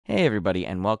Hey everybody,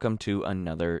 and welcome to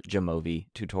another Jamovi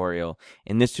tutorial.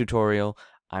 In this tutorial,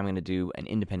 I'm going to do an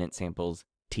independent samples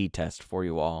t-test for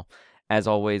you all. As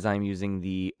always, I'm using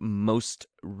the most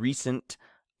recent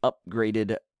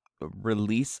upgraded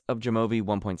release of Jamovi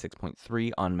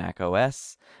 1.6.3 on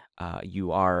macOS.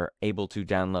 You are able to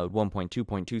download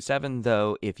 1.2.27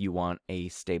 though if you want a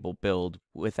stable build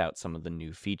without some of the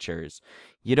new features.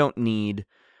 You don't need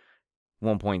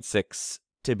 1.6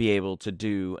 to be able to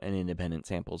do an independent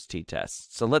samples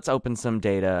t-test. So let's open some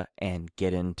data and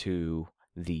get into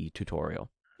the tutorial.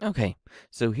 Okay,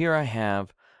 so here I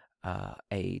have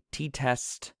a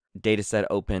t-test dataset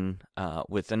open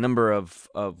with a number of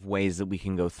ways that we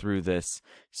can go through this.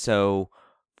 So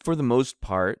for the most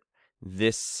part,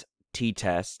 this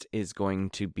t-test is going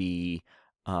to be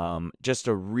just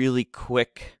a really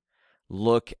quick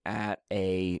look at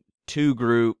a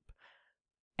two-group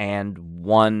and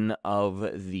one of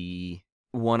the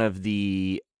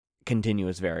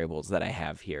continuous variables that I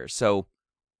have here. So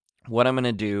what I'm going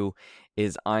to do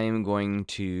is I am going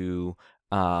to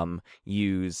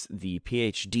use the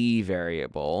Ph.D.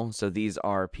 variable. So these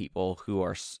are people who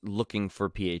are looking for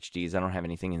PhDs. I don't have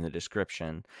anything in the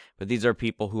description, but these are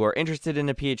people who are interested in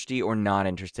a PhD or not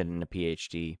interested in a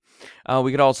PhD.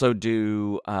 We could also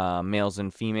do males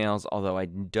and females, although I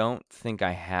don't think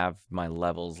I have my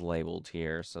levels labeled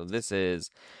here. So this is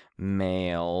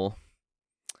male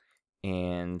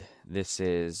and this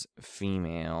is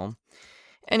female.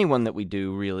 Anyone that we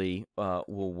do really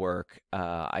will work.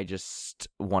 I just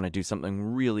want to do something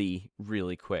really,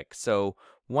 really quick. So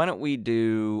why don't we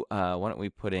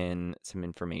put in some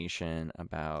information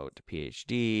about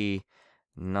PhD,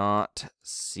 not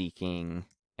seeking,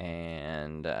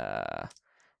 and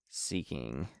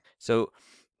seeking. So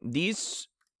these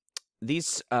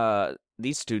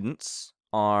students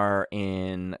are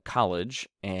in college,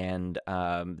 and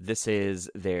this is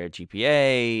their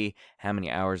GPA, how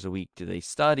many hours a week do they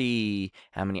study,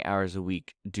 how many hours a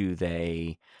week do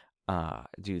they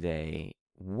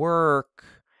work,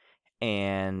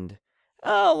 and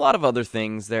a lot of other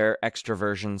things, their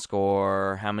extroversion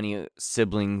score, how many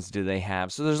siblings do they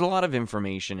have. So there's a lot of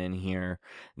information in here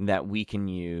that we can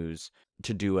use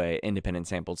to do a independent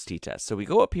samples t-test. So we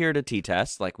go up here to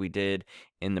t-test like we did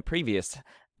in the previous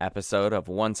episode of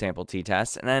one sample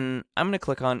t-test, and then I'm going to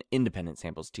click on independent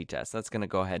samples t-test. That's going to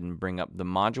go ahead and bring up the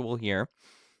module here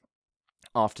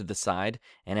off to the side,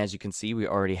 and as you can see, we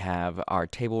already have our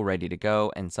table ready to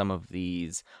go and some of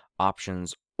these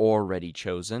options already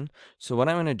chosen. So what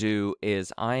I'm going to do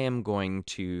is I am going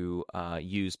to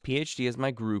use PhD as my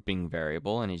grouping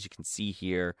variable, and as you can see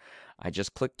here, I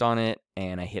just clicked on it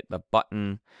and I hit the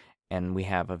button, and we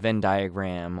have a Venn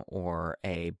diagram or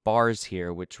a bars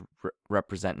here which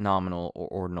represent nominal or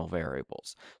ordinal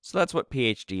variables. So that's what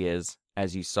PhD is.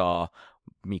 As you saw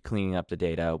me cleaning up the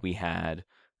data, we had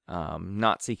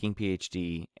not seeking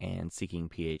PhD and seeking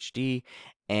PhD.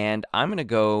 And I'm going to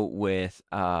go with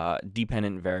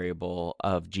dependent variable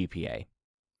of GPA.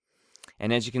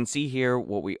 And as you can see here,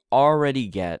 what we already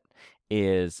get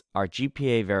is our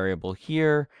GPA variable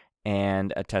here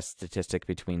and a test statistic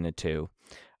between the two.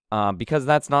 Because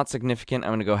that's not significant, I'm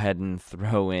going to go ahead and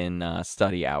throw in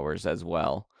study hours as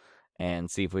well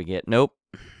and see if we get, nope,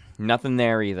 nothing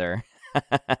there either.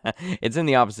 It's in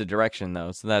the opposite direction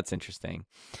though, so that's interesting.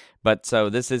 But so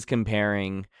this is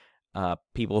comparing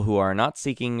people who are not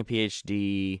seeking a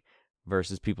PhD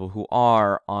versus people who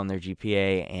are on their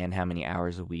GPA and how many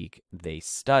hours a week they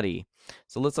study.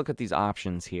 So let's look at these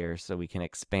options here so we can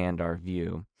expand our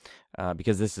view.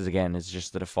 Because this is, again, is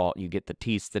just the default. You get the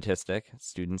T statistic,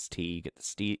 students T, you get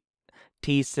the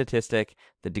T statistic,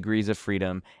 the degrees of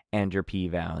freedom, and your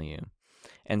p-value.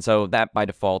 And so that by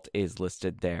default is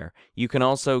listed there. You can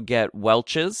also get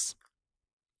Welch's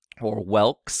or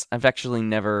Welks. I've actually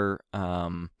never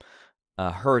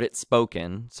heard it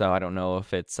spoken, so I don't know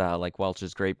if it's like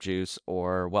Welch's grape juice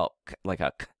or Welk, like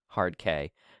a hard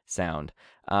K sound.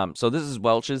 So this is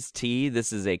Welch's T.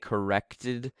 This is a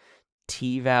corrected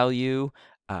T value,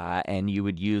 and you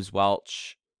would use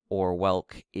Welch or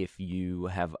Welk if you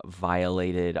have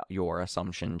violated your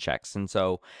assumption checks. And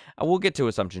so we'll get to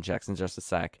assumption checks in just a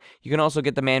sec. You can also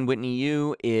get the Mann-Whitney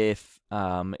U if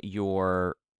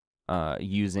you're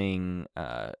using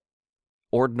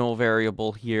ordinal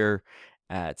variable here.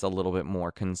 It's a little bit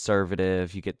more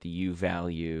conservative. You get the U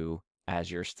value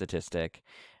as your statistic.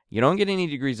 You don't get any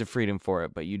degrees of freedom for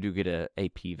it, but you do get a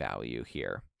p-value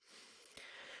here.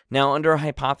 Now, under a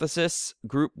hypothesis,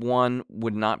 group 1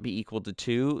 would not be equal to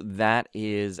 2. That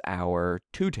is our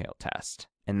two-tailed test.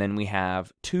 And then we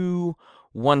have 2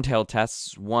 one-tailed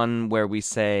tests, one where we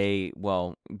say,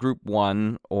 well, group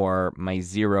 1 or my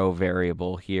 0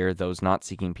 variable here, those not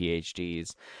seeking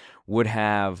PhDs, would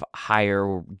have higher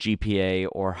GPA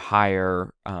or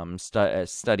higher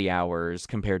study hours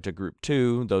compared to group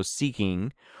 2, those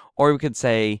seeking. Or we could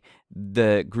say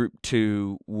the group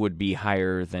 2 would be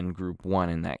higher than group 1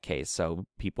 in that case. So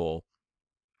people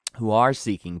who are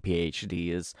seeking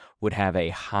PhDs would have a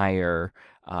higher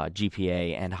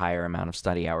GPA and higher amount of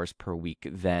study hours per week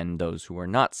than those who are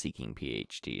not seeking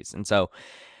PhDs. And so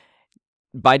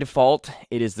by default,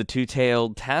 it is the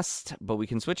two-tailed test, but we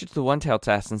can switch it to the one-tailed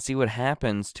test and see what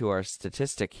happens to our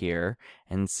statistic here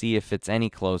and see if it's any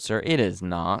closer. It is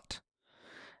not.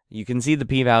 You can see the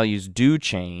p-values do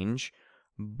change,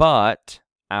 but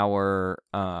our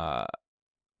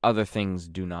other things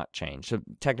do not change. So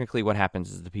technically what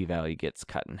happens is the p-value gets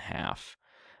cut in half.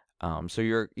 So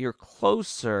you're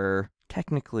closer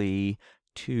technically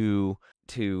to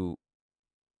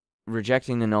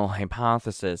rejecting the null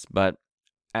hypothesis, but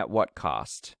at what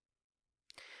cost?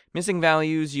 Missing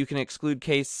values, you can exclude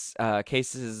cases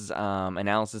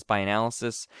analysis by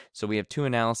analysis. So we have two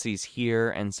analyses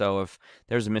here, and so if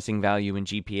there's a missing value in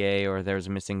GPA or there's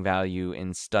a missing value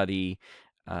in study,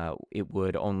 it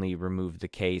would only remove the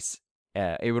case.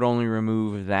 It would only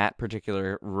remove that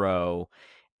particular row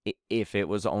if it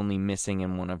was only missing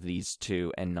in one of these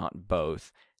two and not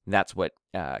both. That's what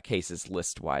cases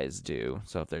list-wise do.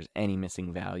 So if there's any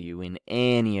missing value in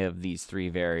any of these three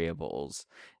variables,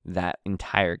 that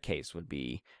entire case would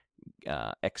be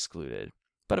excluded.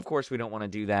 But of course, we don't want to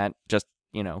do that. Just,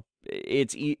 you know,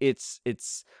 it's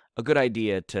a good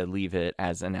idea to leave it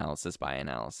as analysis by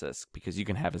analysis, because you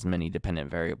can have as many dependent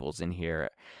variables in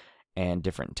here and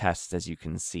different tests as you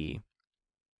can see.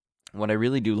 What I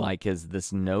really do like is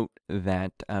this note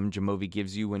that Jamovi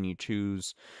gives you when you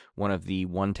choose one of the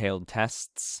one-tailed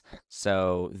tests.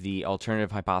 So the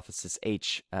alternative hypothesis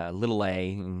H, little a,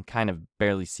 you can kind of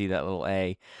barely see that little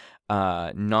a,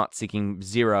 not seeking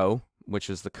 0, which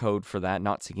is the code for that,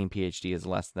 not seeking PhD is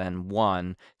less than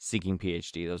 1, seeking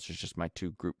PhD. Those are just my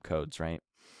two group codes, right?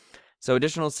 So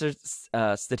additional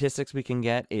statistics we can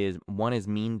get is, one is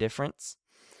mean difference,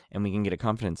 and we can get a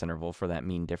confidence interval for that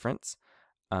mean difference.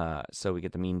 So we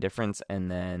get the mean difference, and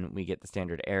then we get the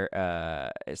standard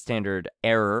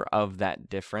error of that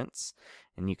difference.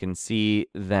 And you can see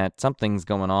that something's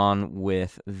going on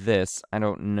with this. I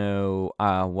don't know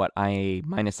what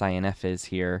minus INF is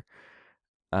here,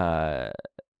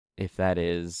 if that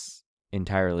is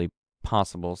entirely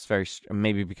possible. It's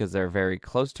maybe because they're very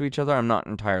close to each other. I'm not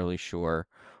entirely sure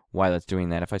why that's doing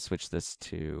that. If I switch this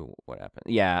to what happened,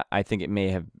 yeah, I think it may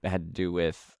have had to do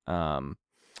with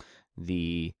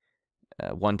the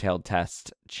one-tailed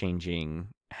test changing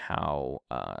how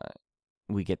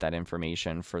we get that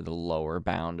information for the lower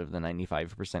bound of the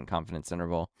 95% confidence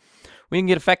interval. We can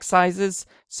get effect sizes.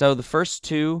 So the first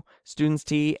two, student's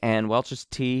t and Welch's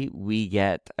t, we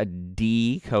get a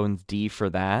D, Cohen's D for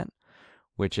that,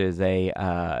 which is a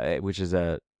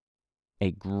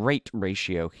great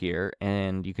ratio here,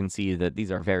 and you can see that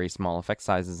these are very small effect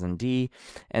sizes in D.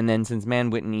 And then since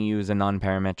Mann-Whitney use a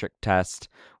non-parametric test,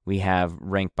 we have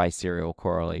rank by serial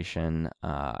correlation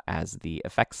as the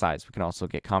effect size. We can also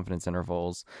get confidence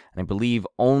intervals, and I believe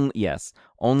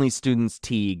only student's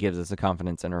T gives us a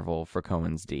confidence interval for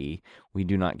Cohen's D. We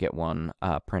do not get one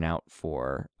printout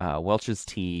for Welch's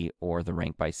T or the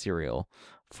rank by serial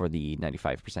for the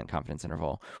 95% confidence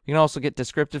interval. We can also get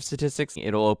descriptive statistics.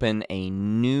 It'll open a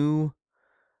new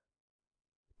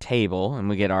table, and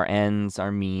we get our ends,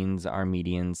 our means, our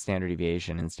medians, standard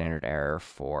deviation, and standard error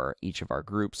for each of our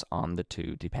groups on the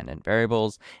two dependent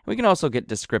variables. We can also get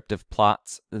descriptive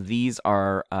plots. These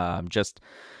are just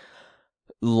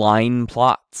line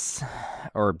plots,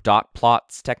 or dot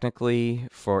plots technically,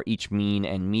 for each mean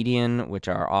and median, which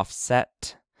are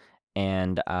offset.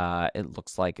 And it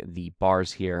looks like the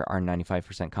bars here are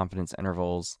 95% confidence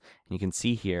intervals. And you can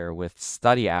see here with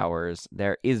study hours,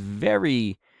 there is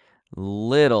very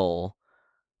little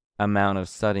amount of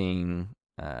studying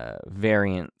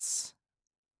variance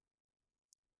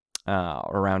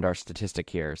around our statistic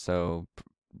here. So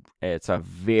it's a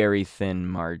very thin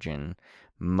margin.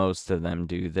 Most of them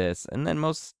do this. And then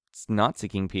most not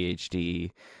seeking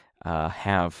PhD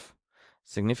have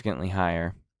significantly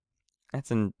higher.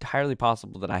 It's entirely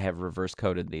possible that I have reverse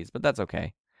coded these, but that's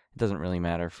okay. It doesn't really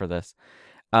matter for this.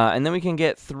 And then we can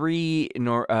get three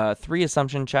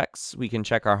assumption checks. We can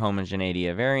check our homogeneity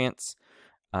of variance.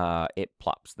 It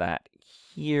plops that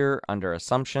here under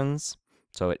assumptions.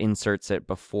 So it inserts it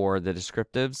before the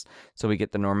descriptives. So we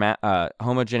get the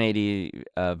homogeneity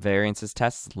variances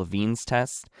test, Levene's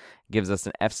test, gives us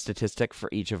an F statistic for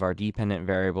each of our dependent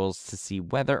variables to see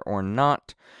whether or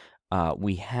not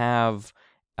we have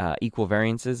equal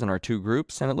variances in our two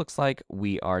groups, and it looks like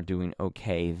we are doing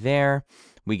okay there.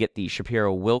 We get the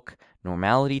Shapiro-Wilk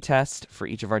normality test for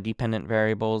each of our dependent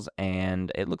variables,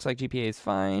 and it looks like GPA is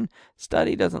fine.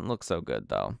 Study doesn't look so good,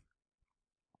 though.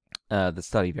 The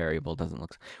study variable doesn't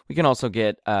look. We can also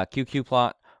get QQ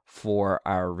plot for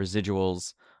our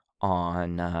residuals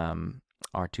on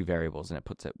our two variables, and it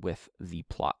puts it with the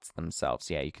plots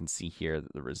themselves. Yeah, you can see here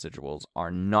that the residuals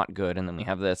are not good, and then we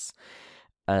have this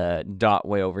dot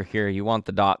way over here. You want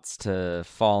the dots to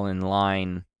fall in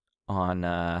line on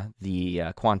the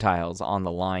quantiles on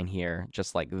the line here,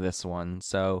 just like this one.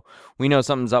 So we know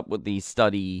something's up with the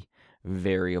study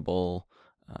variable,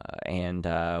 and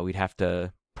we'd have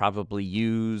to probably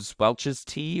use Welch's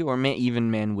T or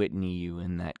even Mann-Whitney U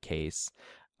in that case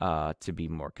to be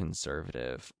more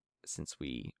conservative, since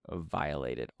we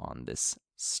violated on this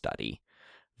study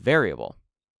variable.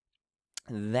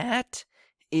 That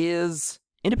is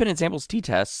independent samples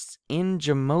t-tests in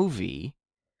Jamovi.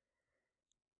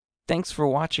 Thanks for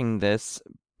watching this.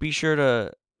 Be sure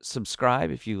to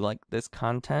subscribe if you like this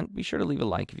content. Be sure to leave a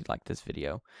like if you like this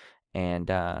video.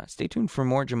 And stay tuned for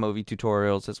more Jamovi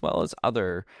tutorials, as well as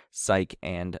other psych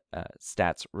and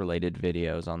stats related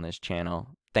videos on this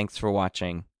channel. Thanks for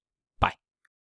watching.